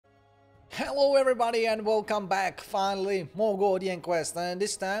Hello everybody and welcome back, finally, more Gordian Quest, and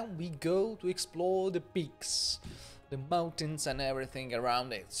this time we go to explore the peaks, the mountains and everything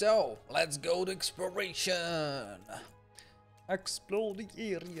around it. So, let's go to exploration! Explore the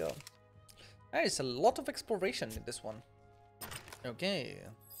area. There is a lot of exploration in this one. Okay,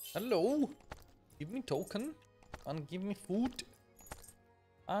 hello, give me token and give me food.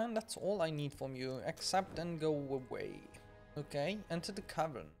 And that's all I need from you, accept and go away. Okay, enter the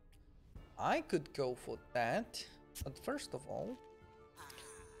cavern. I could go for that, but first of all,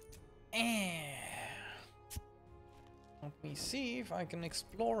 let me see if I can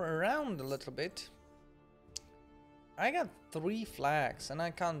explore around a little bit. I got 3 flags and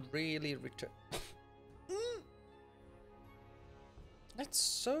I can't really return. That's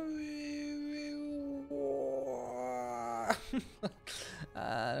so...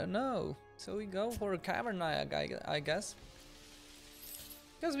 I don't know. So we go for a cavern, I guess.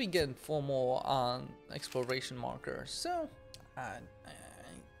 Because we get 4 more exploration markers, so I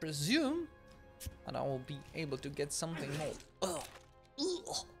presume that I will be able to get something more.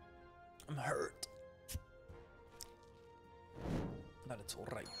 I'm hurt, but it's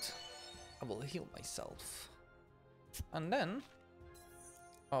alright. I will heal myself, and then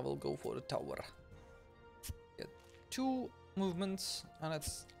I will go for the tower. Get 2 movements, and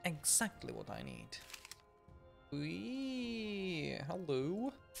that's exactly what I need.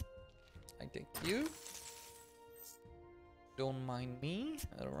 Hello. I take you. Don't mind me.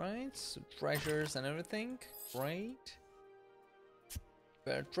 Alright, so treasures and everything. Great.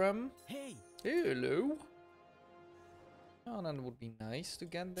 Bertram. Hey. Hello. Oh, that would be nice to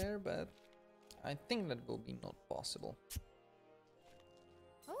get there, but I think that will be not possible.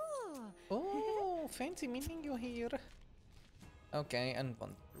 Oh, fancy meeting you here. Okay, and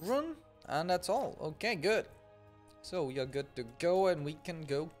 1 run, and that's all. Okay, good. So you're good to go, and we can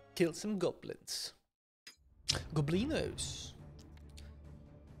go kill some goblins. Goblinos.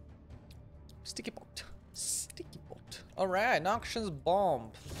 Sticky pot. Sticky pot. Alright, Noxious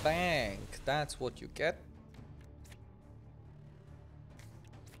Bomb. Bang. That's what you get.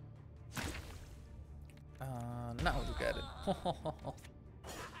 Now you get it.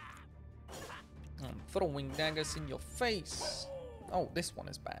 I'm throwing daggers in your face. Oh, this one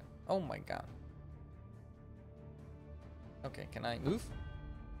is bad. Oh my god. Okay, can I move?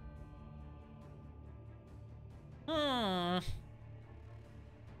 Not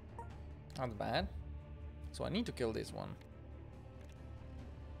bad. So I need to kill this one.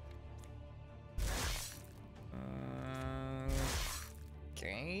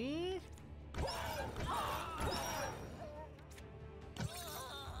 Okay.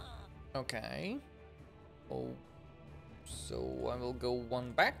 Okay. Oh, so I will go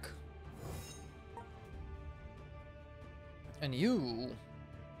 1 back. And you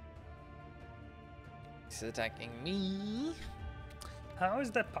is attacking me. How is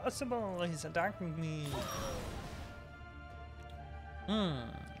that possible? He's attacking me.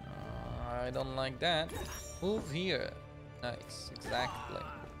 I don't like that. Move here. Nice. Exactly.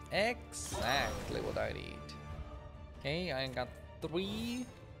 Exactly what I need. Okay, I got 3.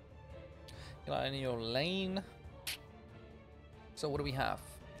 You're in your lane. So what do we have?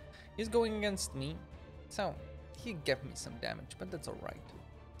 He's going against me. So he gave me some damage, but that's alright.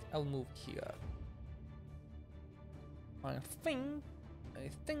 I'll move here. I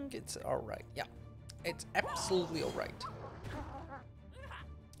think it's alright. Yeah, it's absolutely alright.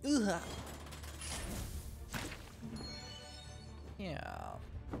 Yeah,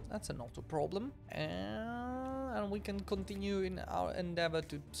 that's not a problem. And we can continue in our endeavor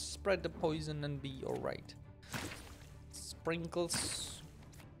to spread the poison and be alright. Sprinkles.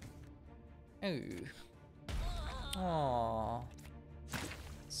 Oh. Aww.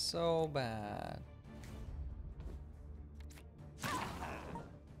 So bad.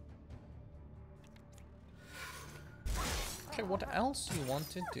 Okay, what else you want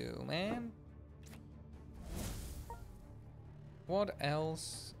to do, man? What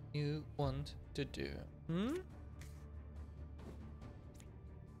else you want to do?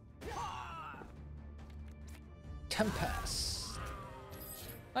 Compass.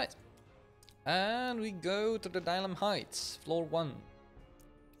 Nice. And we go to the Dylem Heights, floor 1.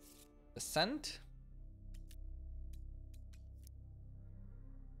 Descent.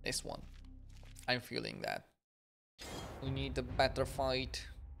 This one. I'm feeling that. We need a better fight.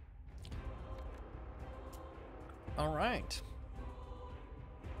 Alright.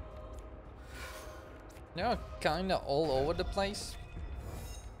 They're kinda all over the place.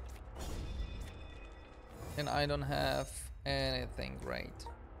 And I don't have anything great.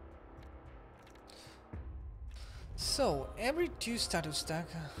 So So, every 2 status stack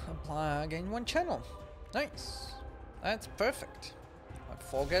apply again 1 channel. Nice. That's perfect. I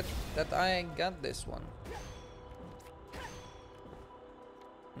forget that I got this one.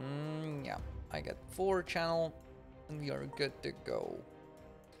 Yeah, I got 4 channel and we are good to go.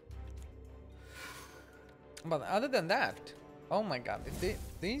 But other than that, oh my god,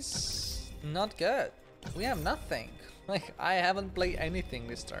 this not good. We have nothing. Like, I haven't played anything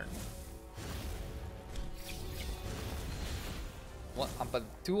this turn. What? But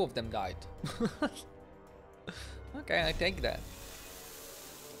 2 of them died. Okay, I take that.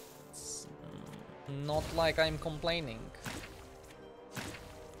 It's not like I'm complaining.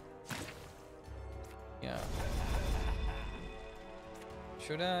 Yeah.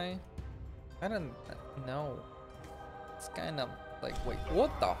 Should I? I don't know. It's kind of like, wait,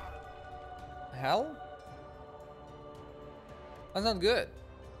 what the hell? That's not good.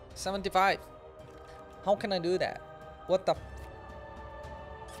 75. How can I do that? What the?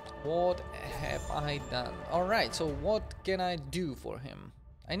 What have I done? Alright, so what can I do for him?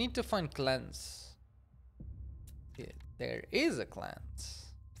 I need to find cleanse. Yeah, there is a cleanse.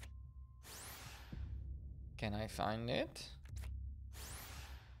 Can I find it?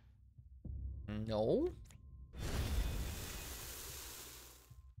 No.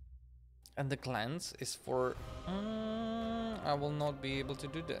 And the cleanse is for... I will not be able to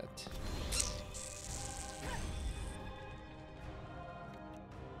do that.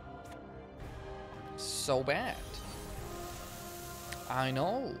 So bad. I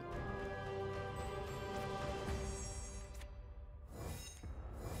know.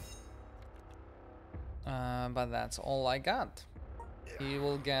 But that's all I got. He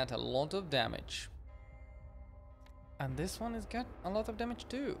will get a lot of damage. And this one is get a lot of damage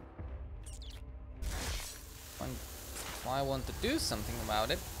too. If I want to do something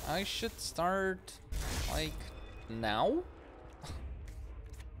about it, I should start like now.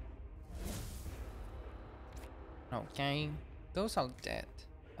 Okay, those are dead.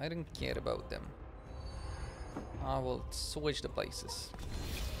 I don't care about them. I will switch the places.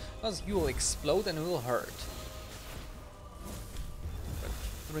 Because you will explode and it will hurt. But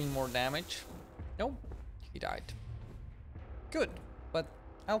 3 more damage. Nope, he died. Good, but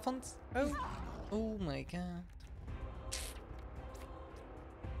Alphonse? Oh my god.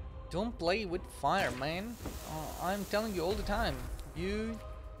 Don't play with fire, man. I'm telling you all the time. You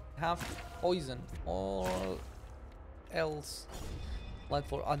have poison or else like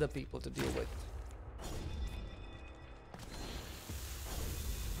for other people to deal with.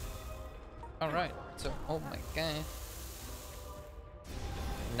 Alright, so oh my god.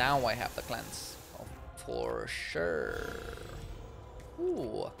 Now I have the cleanse. Oh, for sure.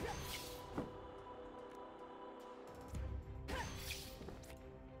 Ooh.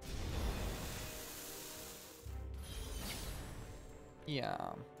 Yeah.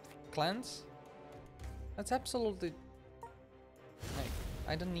 Cleanse? That's absolutely... Like,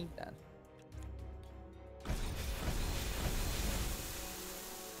 I don't need that.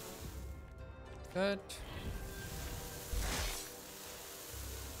 Good.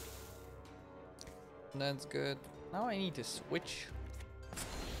 That's good. Now I need to switch.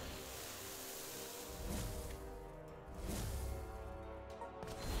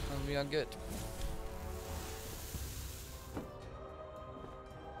 And we are good.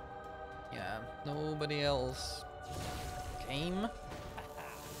 Yeah, nobody else came.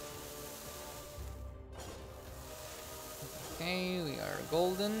 Okay, we are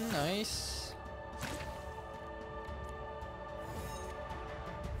golden, nice.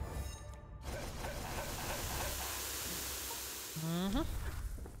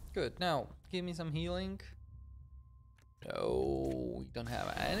 Good, now give me some healing. No, we don't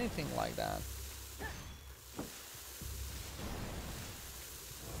have anything like that.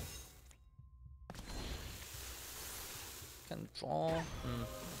 Can draw.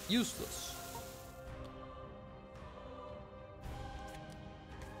 Useless.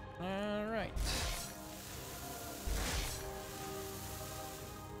 Alright.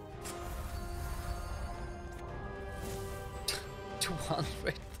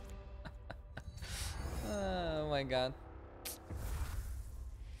 200. Oh my god.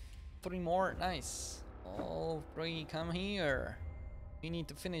 3 more, nice. All 3 come here. We need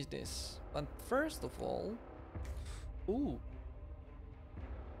to finish this. But first of all... Ooh.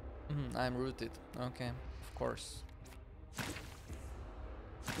 I'm rooted. Okay, of course.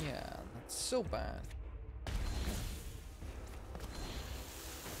 Yeah, that's so bad.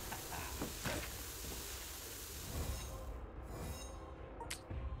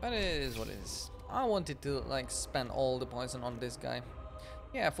 But it is what it is. I wanted to like spend all the poison on this guy.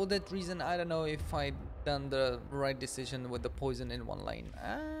 Yeah, for that reason I don't know if I done the right decision with the poison in one lane.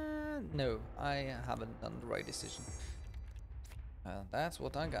 No, I haven't done the right decision. That's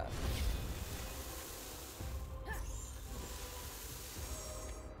what I got.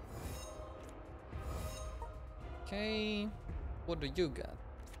 Okay, what do you got?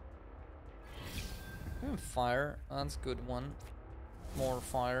 Fire, that's a good one. More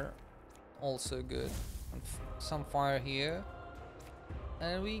fire, also good. And some fire here.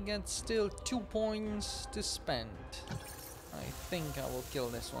 And we get still 2 points to spend. I think I will kill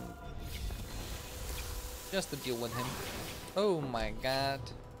this one. Just to deal with him. Oh my god.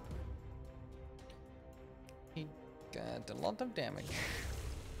 He got a lot of damage.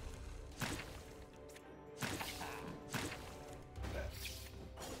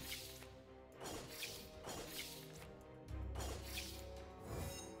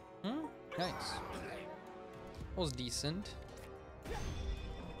 Nice. Was decent.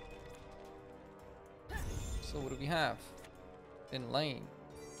 So what do we have? In lane.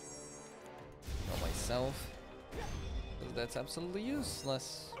 Kill myself. Because that's absolutely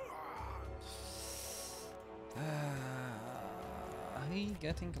useless. He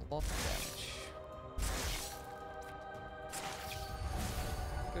getting a lot of damage.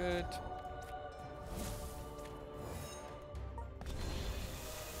 Good.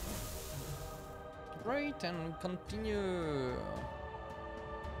 Great, and continue.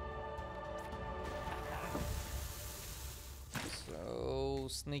 So,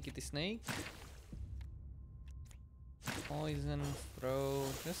 snakey snake. Poison, throw,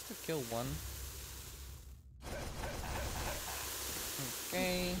 just to kill one.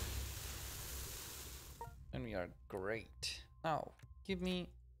 Okay. And we are great. Now, give me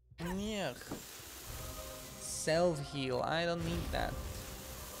self-heal. I don't need that.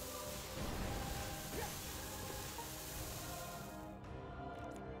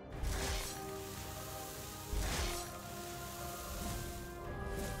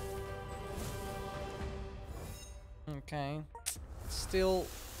 Okay, still,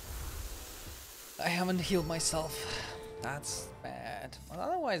 I haven't healed myself. That's bad. But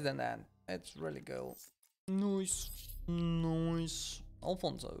otherwise than that, it's really good. Nice, nice.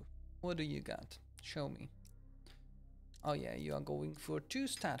 Alfonso, what do you got? Show me. Oh yeah, you are going for 2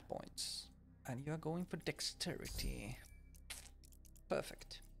 stat points. And you are going for dexterity.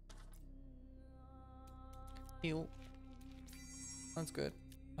 Perfect. Heal. That's good.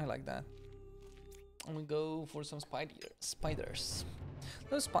 I like that. And we go for some spiders.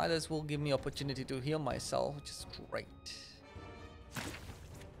 Those spiders will give me opportunity to heal myself, which is great.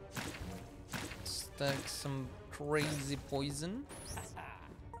 Stack some crazy poison.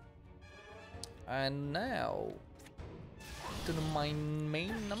 And now to my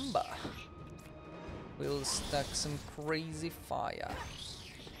main number. We'll stack some crazy fire.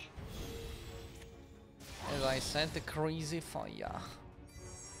 As I said, the crazy fire.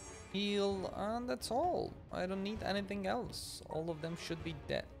 Heal, and that's all. I don't need anything else. All of them should be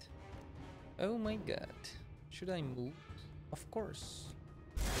dead. Oh my god. Should I move? Of course.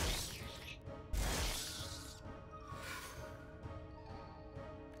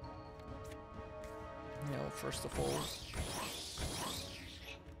 No, first of all.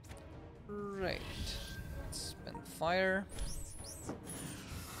 Right. Let's spend fire.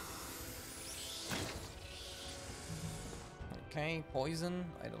 Okay, poison.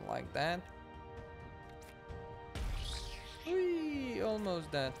 I don't like that. Whee!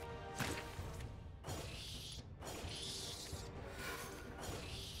 Almost dead.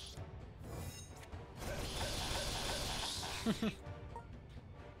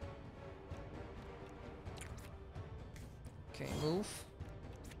 Okay, move.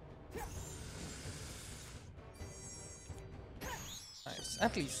 Nice.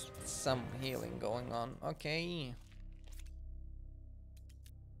 At least some healing going on. Okay.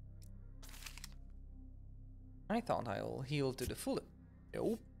 I thought I'll heal to the full.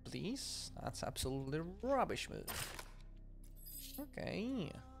 Oh, please. That's absolutely rubbish move.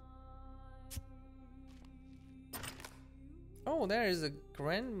 Okay. Oh, there is a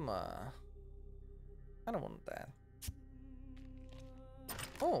grandma. I don't want that.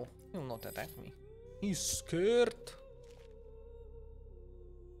 Oh, he'll not attack me. He's scared.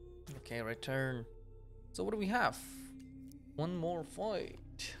 Okay, return. So what do we have? One more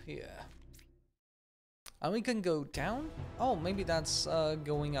fight here. And we can go down? Oh, maybe that's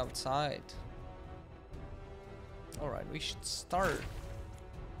going outside. Alright, we should start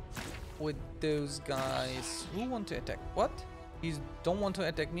with those guys who want to attack. What? You don't want to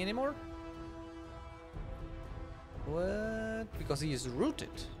attack me anymore? What? Because he is rooted.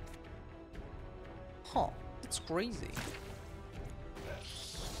 Huh, that's crazy.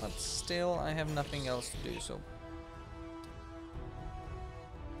 but still I have nothing else to do, so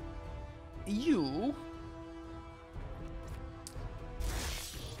you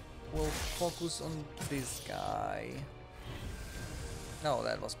will focus on this guy. No,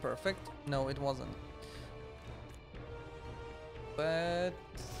 that was perfect. No, it wasn't. But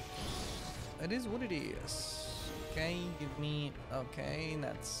it is what it is. Okay, give me... Okay,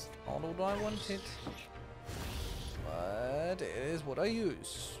 that's not what I wanted. But it is what I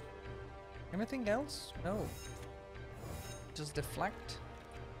use. Anything else? No. Just deflect.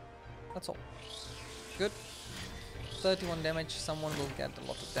 That's all. Good. 31 damage. Someone will get a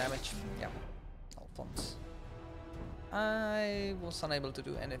lot of damage. Yeah. Alphonse. I was unable to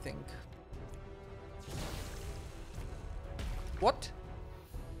do anything. What?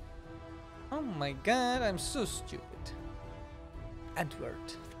 Oh my god, I'm so stupid.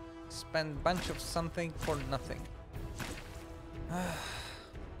 Edward. Spend a bunch of something for nothing.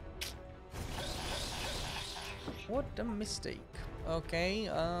 What a mistake. Okay,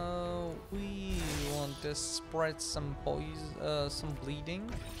 we want to spread some poison, some bleeding.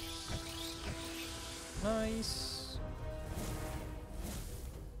 Nice.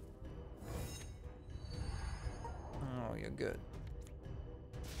 Oh, you're good.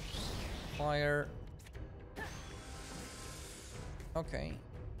 Fire. Okay.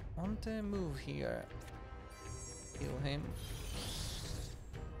 Want to move here. Heal him.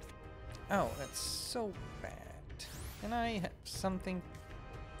 Oh, that's so bad. Can I have something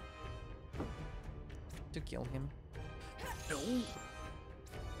to kill him? No.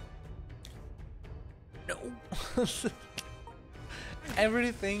 No.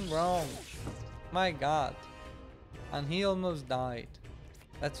 Everything wrong. My god. And he almost died.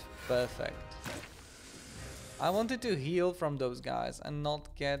 That's perfect. I wanted to heal from those guys and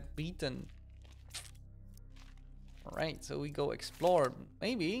not get beaten. Alright, so we go explore.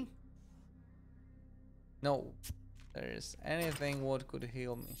 Maybe. No. There is anything what could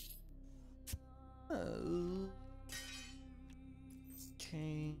heal me.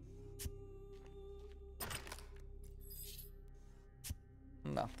 Okay.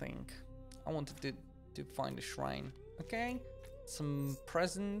 Nothing. I wanted to find a shrine. Okay. Some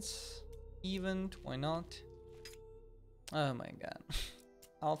presents. Event. Why not? Oh my god.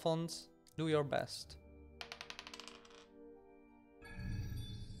 Alphonse, do your best.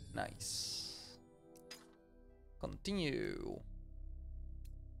 Nice. Continue.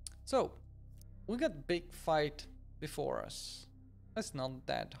 So, we got big fight before us. That's not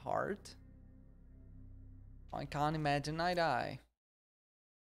that hard. I can't imagine I die.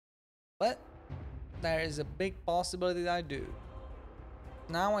 But there is a big possibility that I do.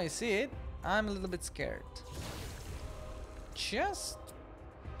 Now I see it, I'm a little bit scared. Just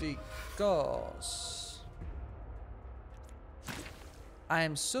because I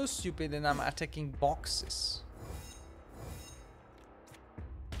am so stupid and I'm attacking boxes.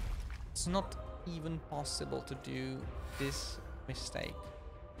 It's not even possible to do this mistake.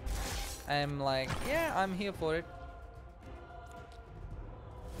 I'm like, yeah, I'm here for it.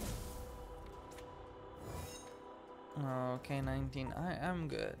 Okay, 19. I am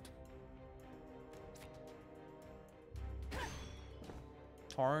good.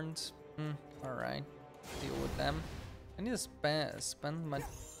 Thorns. Alright. Deal with them. I need to spend my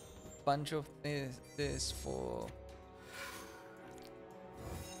bunch of this for...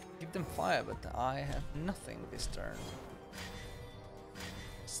 Give them fire, but I have nothing this turn.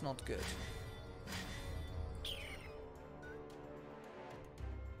 It's not good.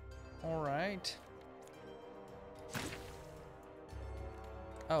 Alright.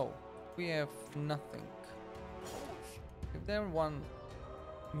 Oh, we have nothing. If there one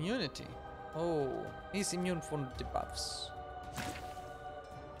immunity. Oh, he's immune from debuffs.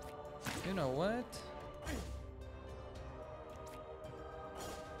 You know what?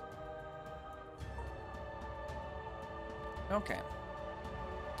 Okay.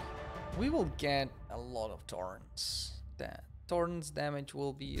 We will get a lot of torrents. Torrents damage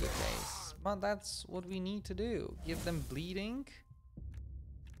will be the case. But that's what we need to do. Give them bleeding.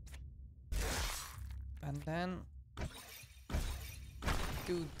 And then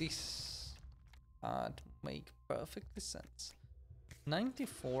do this. It make perfectly sense.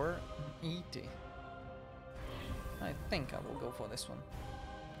 94, 80. I think I will go for this one.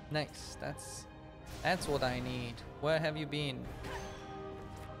 Nice. That's what I need. Where have you been?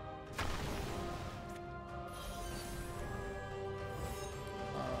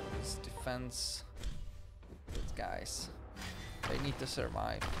 This defense. These guys. They need to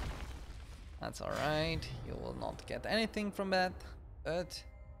survive. That's alright. You will not get anything from that. But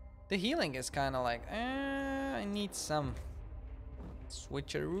the healing is kind of like, I need some.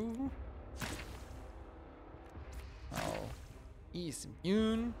 Switcheroo. Oh, he's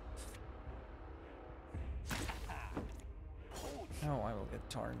immune. Oh, I will get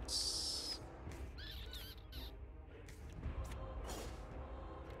torrents.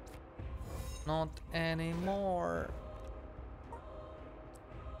 Not anymore.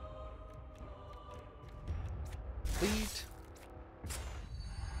 Bleed.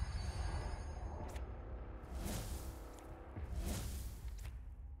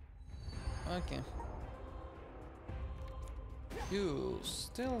 Okay. You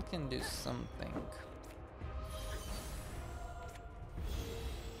still can do something.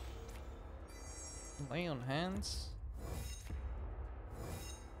 Lay on hands.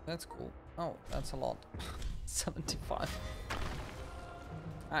 That's cool. Oh, that's a lot. 75.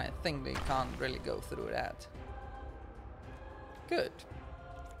 I think they can't really go through that. Good.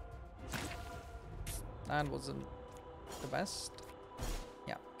 That wasn't the best.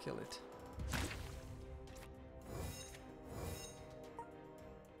 Yeah, kill it.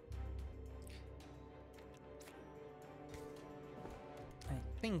 I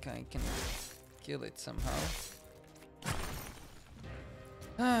think I can kill it somehow.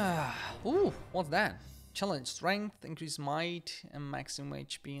 Ooh, what's that? Challenge strength, increase might, and maximum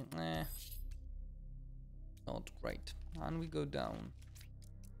HP. Not great. And we go down.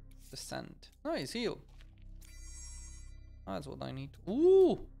 Descend. Nice, heal. That's what I need.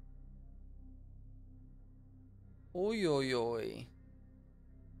 Ooh! Oi, oi, oi.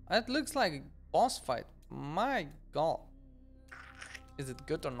 That looks like a boss fight. My god. Is it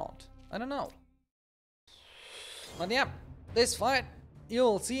good or not? I don't know. But yeah, this fight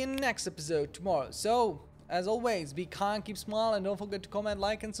you'll see in the next episode tomorrow. So, as always, be kind, keep smiling, and don't forget to comment,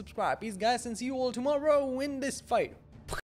 like, and subscribe. Peace, guys, and see you all tomorrow in this fight.